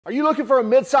Are you looking for a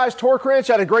mid-sized torque wrench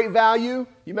at a great value?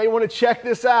 You may want to check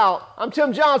this out. I'm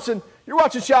Tim Johnson. You're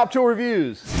watching Shop Tool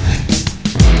Reviews.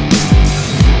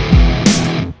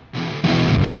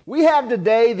 We have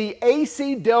today the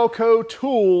ACDelco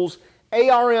Tools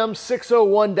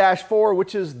ARM601-4,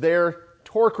 which is their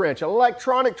torque wrench. An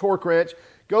electronic torque wrench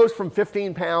goes from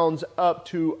 15 pounds up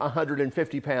to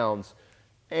 150 pounds.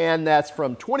 And that's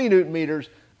from 20 Newton meters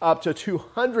up to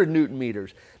 200 Newton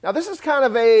meters. Now this is kind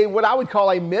of what I would call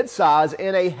a mid-size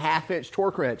and a half-inch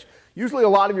torque wrench. Usually a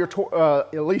lot of your,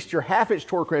 at least your half-inch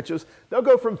torque wrenches, they'll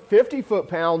go from 50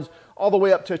 foot-pounds all the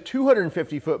way up to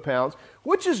 250 foot-pounds,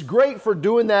 which is great for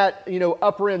doing that,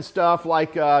 upper end stuff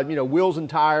like, wheels and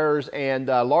tires and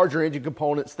larger engine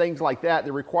components, things like that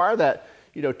that require that,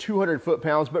 200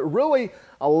 foot-pounds. But really,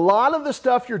 a lot of the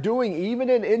stuff you're doing, even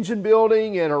in engine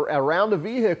building and around a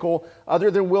vehicle, other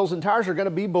than wheels and tires, are going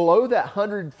to be below that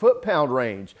 100 foot-pound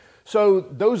range. So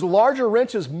those larger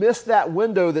wrenches miss that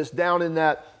window that's down in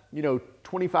that,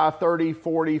 25, 30,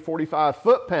 40, 45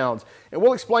 foot-pounds. And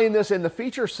we'll explain this in the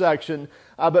feature section,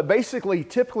 but basically,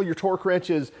 typically your torque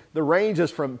wrenches, the range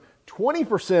is from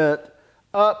 20%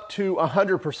 up to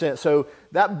 100%. So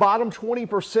that bottom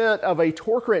 20% of a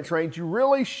torque wrench range, you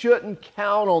really shouldn't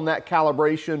count on that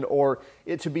calibration or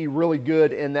it to be really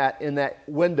good in that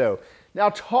window.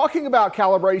 Now, talking about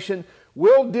calibration,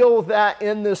 we'll deal with that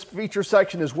in this feature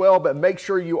section as well, but make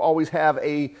sure you always have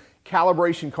a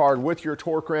calibration card with your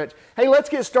torque wrench. Hey, let's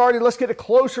get started. Let's get a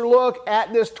closer look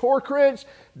at this torque wrench.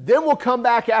 Then we'll come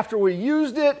back after we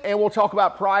used it and we'll talk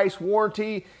about price,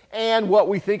 warranty, and what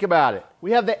we think about it.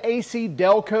 We have the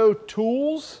ACDelco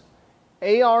Tools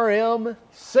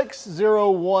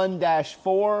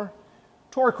ARM601-4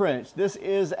 torque wrench. This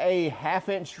is a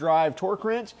half-inch drive torque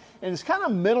wrench, and it's kind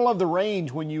of middle of the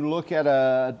range when you look at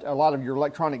a lot of your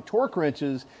electronic torque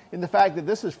wrenches, in the fact that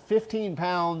this is 15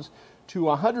 pounds to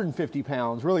 150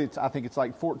 pounds. Really, I think it's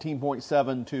like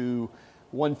 14.7 to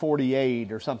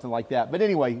 148 or something like that. But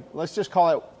anyway, let's just call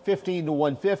it 15 to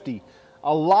 150.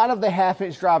 A lot of the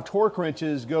half-inch drive torque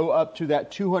wrenches go up to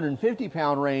that 250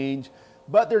 pound range,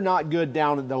 but they're not good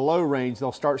down at the low range.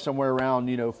 They'll start somewhere around,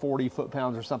 40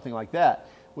 foot-pounds or something like that.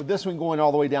 With this one going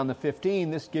all the way down to 15,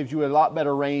 this gives you a lot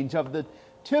better range of the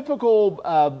typical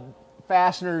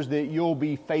fasteners that you'll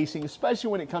be facing, especially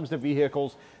when it comes to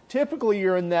vehicles. Typically,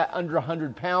 you're in that under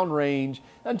 100 pound range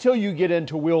until you get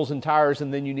into wheels and tires,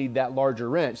 and then you need that larger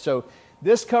wrench. So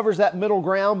this covers that middle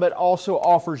ground, but also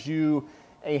offers you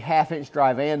a half-inch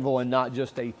drive anvil and not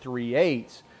just a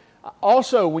 3/8.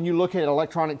 Also, when you look at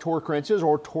electronic torque wrenches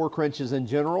or torque wrenches in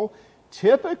general,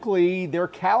 typically they're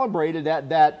calibrated at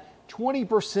that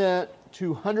 20%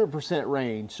 to 100%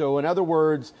 range. So in other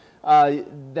words,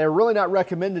 they're really not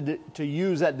recommended to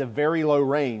use at the very low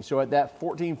range. So at that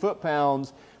 14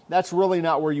 foot-pounds, that's really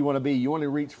not where you want to be. You want to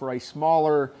reach for a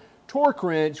smaller torque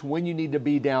wrench when you need to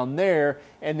be down there,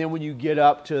 and then when you get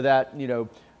up to that,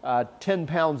 10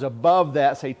 pounds above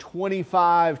that, say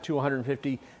 25 to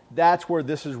 150, that's where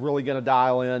this is really going to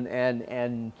dial in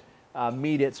and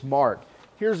meet its mark.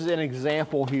 Here's an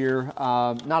example here,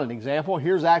 not an example,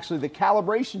 here's actually the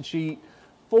calibration sheet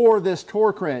for this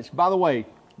torque wrench. By the way,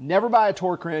 never buy a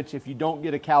torque wrench if you don't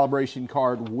get a calibration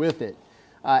card with it.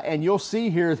 And you'll see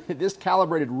here that this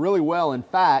calibrated really well, in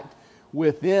fact,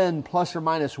 within plus or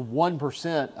minus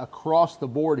 1% across the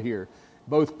board here,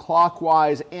 both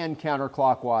clockwise and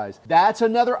counterclockwise. That's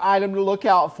another item to look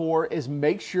out for, is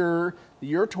make sure that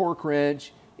your torque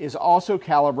wrench is also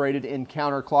calibrated in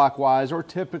counterclockwise, or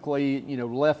typically,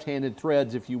 left-handed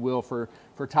threads, if you will, for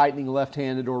tightening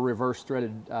left-handed or reverse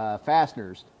threaded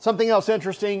fasteners. Something else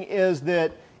interesting is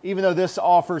that even though this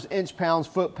offers inch pounds,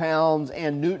 foot pounds,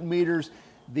 and Newton meters,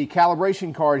 the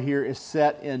calibration card here is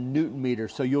set in Newton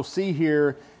meters. So you'll see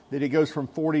here that it goes from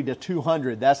 40 to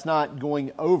 200. That's not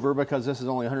going over because this is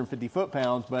only 150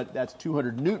 foot-pounds, but that's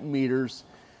 200 Newton meters.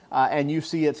 And you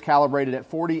see it's calibrated at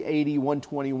 40, 80,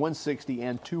 120, 160,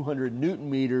 and 200 Newton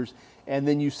meters. And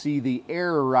then you see the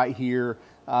error right here,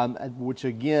 which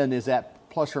again is at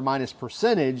plus or minus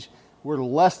percentage. We're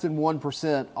less than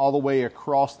 1% all the way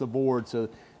across the board. So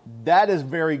that is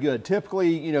very good.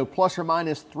 Typically, plus or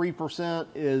minus 3%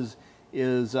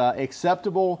 is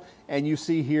acceptable, and you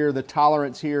see here the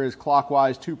tolerance here is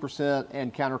clockwise 2%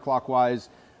 and counterclockwise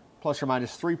plus or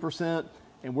minus 3%,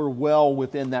 and we're well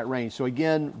within that range. So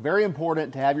again, very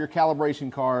important to have your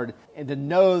calibration card and to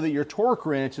know that your torque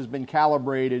wrench has been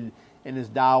calibrated and is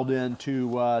dialed in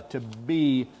to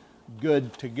be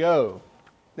good to go.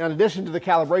 Now, in addition to the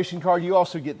calibration card, you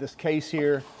also get this case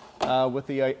here with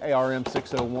the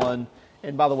ARM601.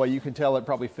 And by the way, you can tell it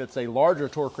probably fits a larger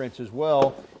torque wrench as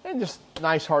well. And just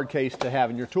nice hard case to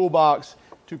have in your toolbox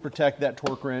to protect that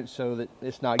torque wrench so that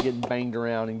it's not getting banged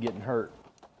around and getting hurt.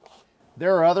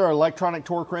 There are other electronic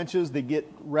torque wrenches that get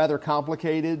rather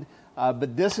complicated,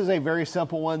 but this is a very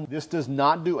simple one. This does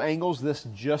not do angles, this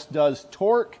just does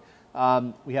torque.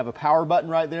 We have a power button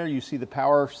right there. You see the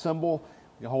power symbol.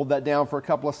 You hold that down for a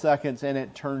couple of seconds and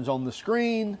it turns on the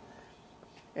screen.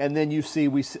 And then you see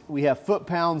we have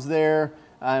foot-pounds there,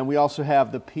 and we also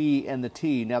have the P and the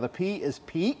T. Now the P is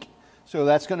peak, so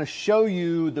that's going to show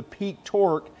you the peak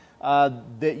torque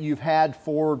that you've had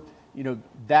for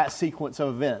that sequence of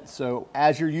events. So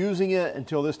as you're using it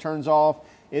until this turns off,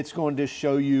 it's going to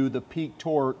show you the peak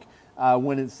torque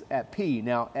when it's at P.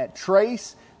 Now at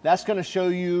trace, that's going to show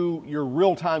you your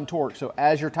real-time torque. So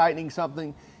as you're tightening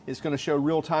something, it's going to show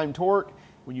real-time torque.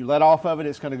 When you let off of it,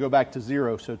 it's going to go back to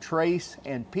 0. So trace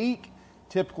and peak,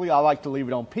 typically I like to leave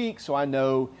it on peak so I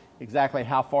know exactly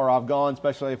how far I've gone,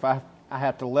 especially if I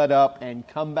have to let up and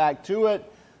come back to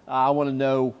it. I want to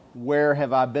know where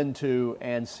have I been to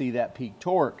and see that peak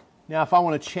torque. Now if I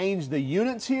want to change the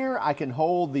units here, I can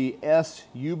hold the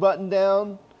SU button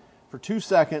down for 2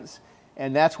 seconds,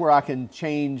 and that's where I can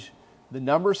change the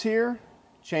numbers here,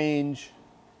 change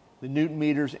the Newton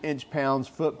meters, inch pounds,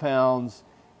 foot pounds,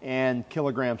 and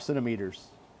kilogram centimeters.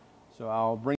 So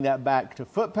I'll bring that back to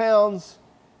foot pounds,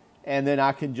 and then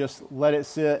I can just let it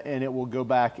sit and it will go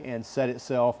back and set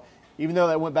itself. Even though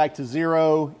that went back to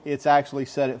 0, it's actually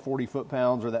set at 40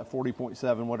 foot-pounds, or that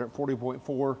 40.7, whatever,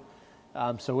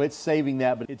 40.4. So it's saving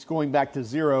that, but it's going back to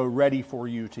 0, ready for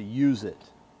you to use it.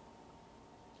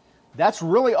 That's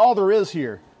really all there is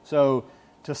here. So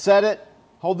to set it,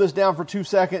 hold this down for 2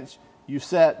 seconds. You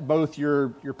set both your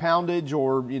poundage,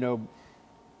 or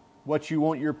what you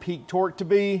want your peak torque to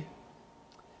be.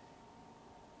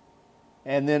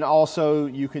 And then also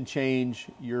you can change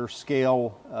your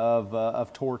scale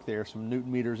of torque there, some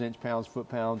Newton meters, inch pounds, foot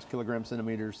pounds, kilogram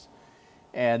centimeters,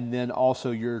 and then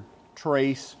also your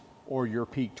trace or your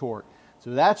peak torque. So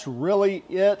that's really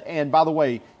it. And by the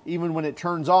way, even when it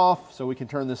turns off, so we can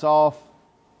turn this off.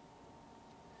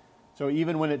 So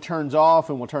even when it turns off,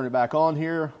 and we'll turn it back on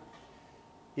here,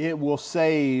 it will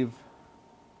save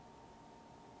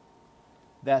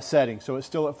that setting. So it's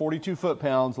still at 42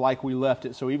 foot-pounds like we left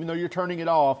it. So even though you're turning it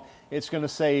off, it's going to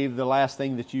save the last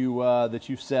thing that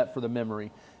you set for the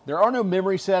memory. There are no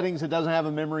memory settings. It doesn't have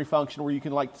a memory function where you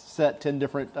can set 10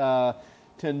 different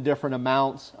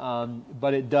amounts,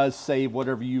 but it does save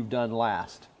whatever you've done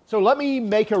last. So let me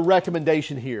make a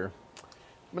recommendation here.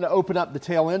 I'm going to open up the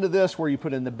tail end of this where you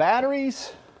put in the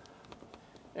batteries,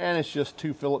 and it's just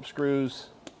 2 Phillips screws.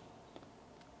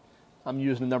 I'm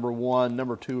using number 1.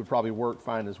 Number 2 would probably work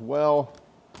fine as well.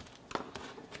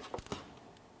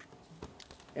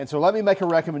 And so let me make a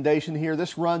recommendation here.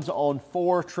 This runs on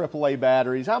 4 AAA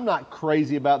batteries. I'm not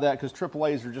crazy about that because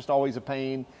AAAs are just always a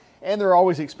pain and they're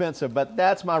always expensive, but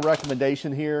that's my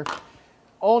recommendation here.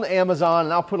 On Amazon,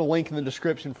 and I'll put a link in the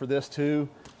description for this too.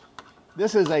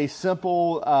 This is a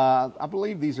simple, I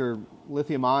believe these are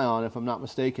lithium ion if I'm not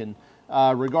mistaken.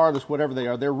 Regardless, whatever they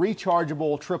are, they're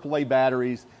rechargeable AAA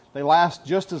batteries. They last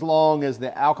just as long as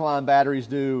the alkaline batteries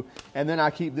do, and then I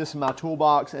keep this in my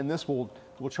toolbox, and this will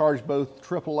charge both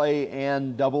AAA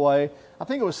and AA. I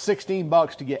think it was 16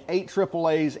 bucks to get 8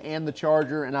 AAAs and the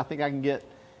charger, and I think I can get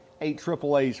 8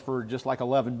 AAAs for just like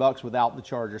 11 bucks without the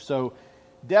charger. So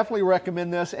definitely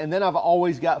recommend this. And then I've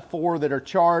always got 4 that are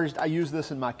charged. I use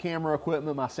this in my camera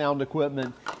equipment, my sound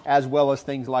equipment, as well as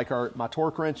things like my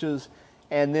torque wrenches.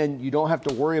 And then you don't have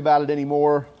to worry about it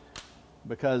anymore,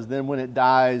 because then when it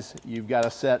dies, you've got a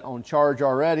set on charge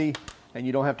already, and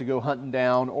you don't have to go hunting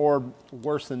down, or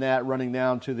worse than that, running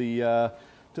down to the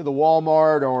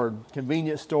Walmart or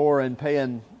convenience store and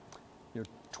paying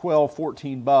 12,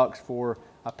 14 bucks for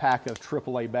a pack of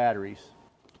AAA batteries.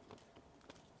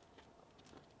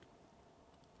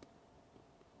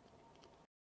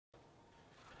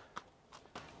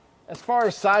 As far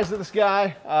as size of this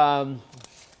guy, you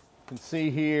can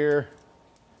see here,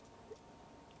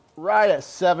 right at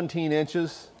 17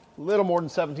 inches, a little more than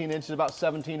 17 inches, about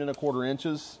 17.25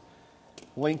 inches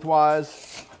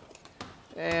lengthwise,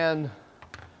 and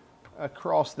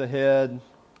across the head,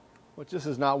 which this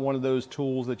is not one of those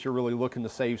tools that you're really looking to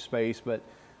save space, but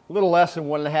a little less than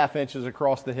 1.5 inches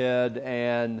across the head,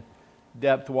 and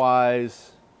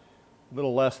depth-wise, a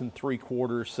little less than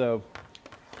 3/4. So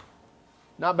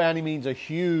not by any means a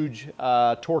huge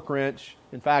torque wrench.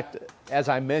 In fact, as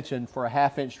I mentioned, for a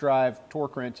 1/2-inch drive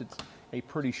torque wrench, it's a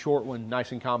pretty short one,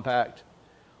 nice and compact.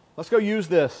 Let's go use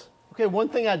this. Okay, one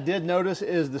thing I did notice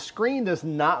is the screen does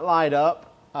not light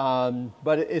up,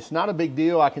 but it's not a big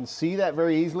deal. I can see that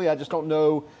very easily. I just don't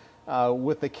know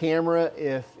with the camera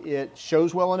if it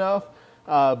shows well enough.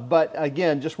 But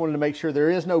again, just wanted to make sure there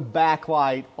is no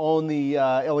backlight on the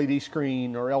LED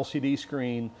screen or LCD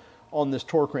screen on this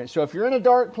torque wrench. So if you're in a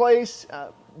dark place,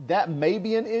 that may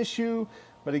be an issue.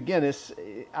 But again,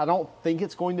 I don't think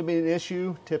it's going to be an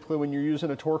issue typically when you're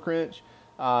using a torque wrench.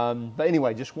 But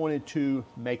anyway, just wanted to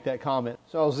make that comment.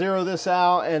 So I'll zero this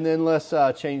out and then let's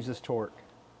change this torque.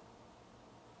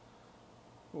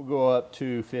 We'll go up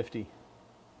to 50.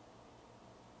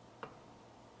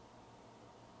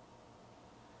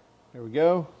 There we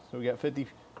go. So we got 50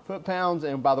 foot-pounds.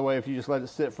 And by the way, if you just let it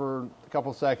sit for a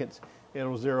couple of seconds,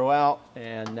 it'll zero out.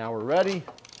 And now we're ready.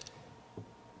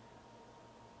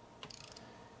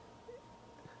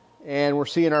 And we're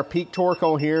seeing our peak torque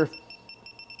on here.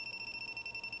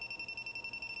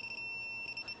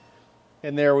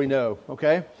 And there we know,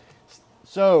 okay?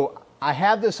 So I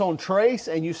have this on trace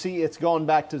and you see it's gone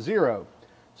back to 0.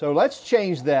 So let's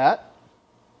change that.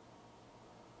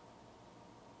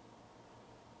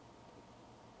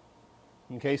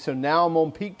 Okay, so now I'm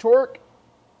on peak torque.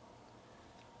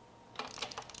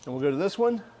 And we'll go to this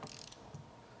one.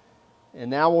 And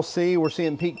now we'll see, we're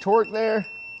seeing peak torque there.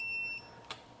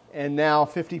 And now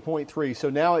 50.3. So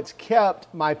now it's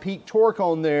kept my peak torque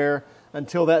on there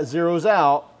until that zeroes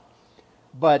out.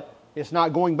 But it's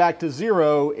not going back to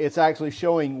 0. It's actually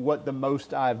showing what the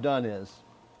most I've done is.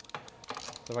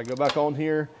 So if I go back on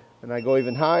here and I go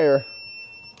even higher,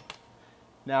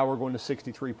 now we're going to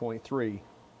 63.3.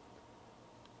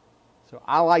 So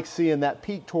I like seeing that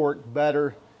peak torque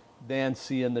better than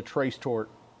seeing the trace torque.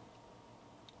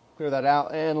 Clear that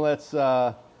out and let's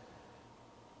go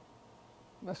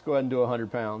ahead and do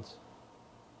 100 pounds.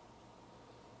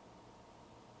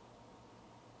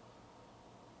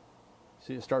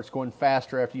 See, it starts going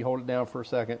faster after you hold it down for a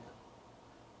second,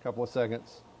 a couple of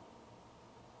seconds.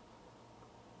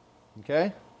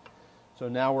 Okay, so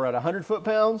now we're at 100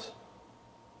 foot-pounds.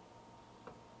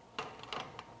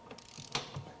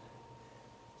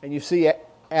 And you see,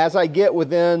 as I get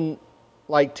within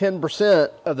like 10%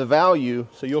 of the value,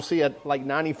 so you'll see at like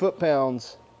 90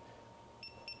 foot-pounds,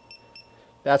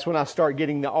 that's when I start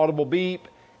getting the audible beep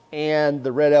and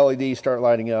the red LEDs start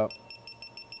lighting up.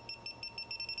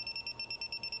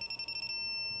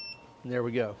 And there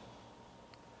we go.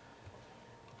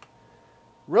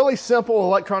 Really simple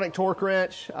electronic torque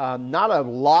wrench. Not a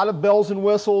lot of bells and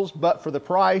whistles, but for the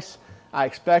price, I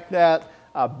expect that.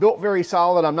 Built very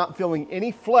solid. I'm not feeling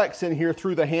any flex in here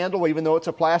through the handle, even though it's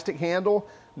a plastic handle.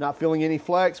 Not feeling any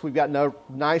flex. We've got no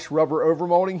nice rubber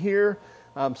overmolding here.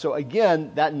 So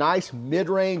again, that nice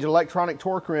mid-range electronic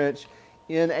torque wrench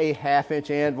in a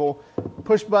 1/2-inch anvil.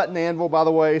 Push button anvil, by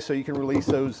the way, so you can release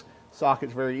those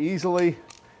sockets very easily.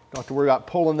 Don't have to worry about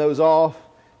pulling those off.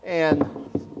 And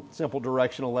simple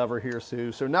directional lever here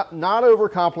too. So not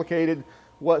overcomplicated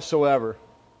whatsoever.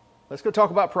 Let's go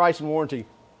talk about price and warranty.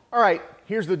 All right,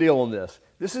 here's the deal on this.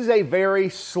 This is a very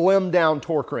slimmed down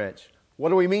torque wrench. What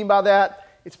do we mean by that?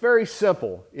 It's very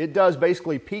simple. It does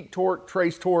basically peak torque,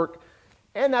 trace torque,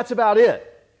 and that's about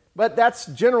it. But that's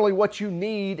generally what you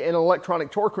need in an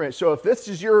electronic torque wrench. So if this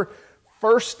is your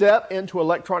first step into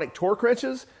electronic torque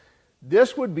wrenches,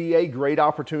 this would be a great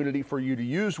opportunity for you to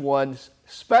use one,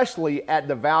 especially at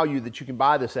the value that you can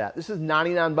buy this at. This is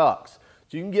 99 bucks.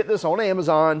 So you can get this on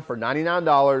Amazon for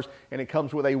 $99 and it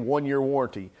comes with a 1-year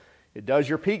warranty. It does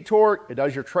your peak torque, it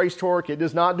does your trace torque, it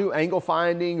does not do angle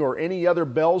finding or any other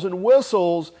bells and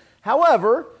whistles.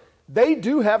 However, they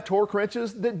do have torque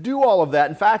wrenches that do all of that.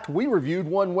 In fact, we reviewed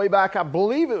one way back, I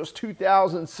believe it was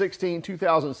 2016,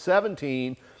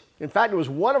 2017. In fact, it was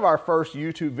one of our first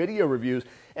YouTube video reviews,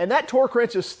 and that torque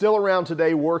wrench is still around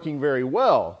today working very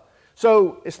well.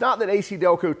 So it's not that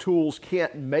ACDelco tools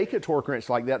can't make a torque wrench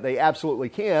like that. They absolutely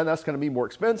can. That's going to be more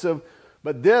expensive.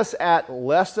 But this at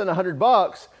less than 100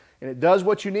 bucks, and it does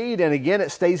what you need. And again,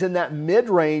 it stays in that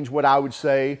mid-range, what I would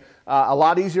say. A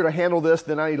lot easier to handle this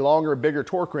than any longer, bigger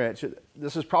torque wrench.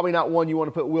 This is probably not one you want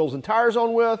to put wheels and tires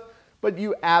on with, but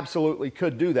you absolutely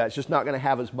could do that. It's just not going to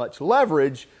have as much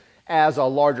leverage as a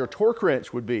larger torque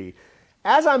wrench would be.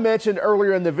 As I mentioned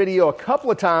earlier in the video a couple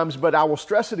of times, but I will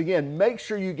stress it again, make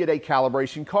sure you get a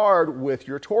calibration card with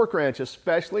your torque wrench,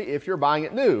 especially if you're buying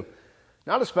it new.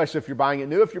 Not especially if you're buying it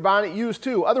new, if you're buying it used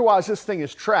too. Otherwise, this thing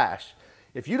is trash.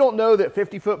 If you don't know that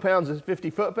 50 foot-pounds is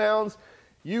 50 foot-pounds,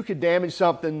 you could damage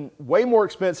something way more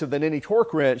expensive than any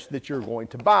torque wrench that you're going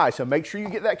to buy. So make sure you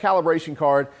get that calibration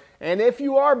card. And if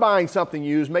you are buying something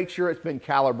used, make sure it's been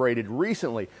calibrated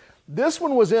recently. This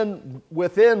one was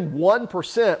within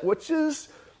 1%, which is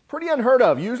pretty unheard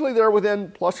of. Usually they're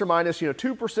within plus or minus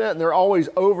 2%, and they're always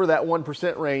over that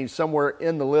 1% range somewhere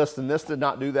in the list, and this did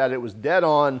not do that. It was dead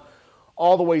on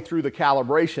all the way through the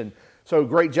calibration. So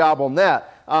great job on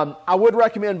that. I would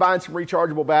recommend buying some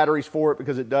rechargeable batteries for it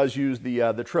because it does use the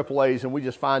AAAs, and we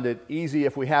just find it easy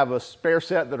if we have a spare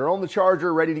set that are on the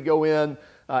charger ready to go in.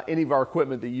 Any of our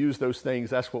equipment that use those things,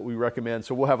 that's what we recommend.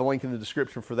 So we'll have a link in the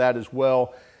description for that as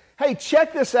well. Hey,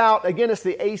 check this out. Again, it's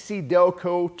the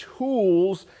ACDelco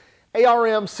Tools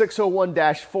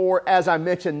ARM601-4. As I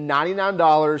mentioned,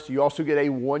 $99. You also get a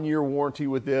 1-year warranty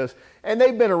with this. And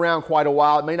they've been around quite a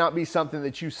while. It may not be something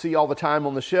that you see all the time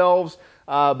on the shelves,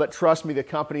 but trust me, the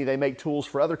company, they make tools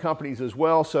for other companies as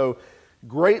well. So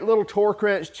great little torque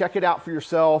wrench. Check it out for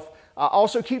yourself.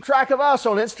 Also, keep track of us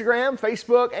on Instagram,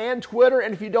 Facebook, and Twitter.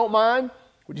 And if you don't mind,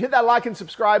 would you hit that like and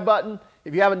subscribe button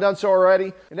if you haven't done so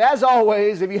already? And as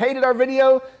always, if you hated our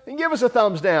video, then give us a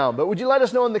thumbs down. But would you let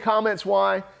us know in the comments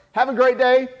why? Have a great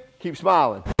day. Keep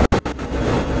smiling.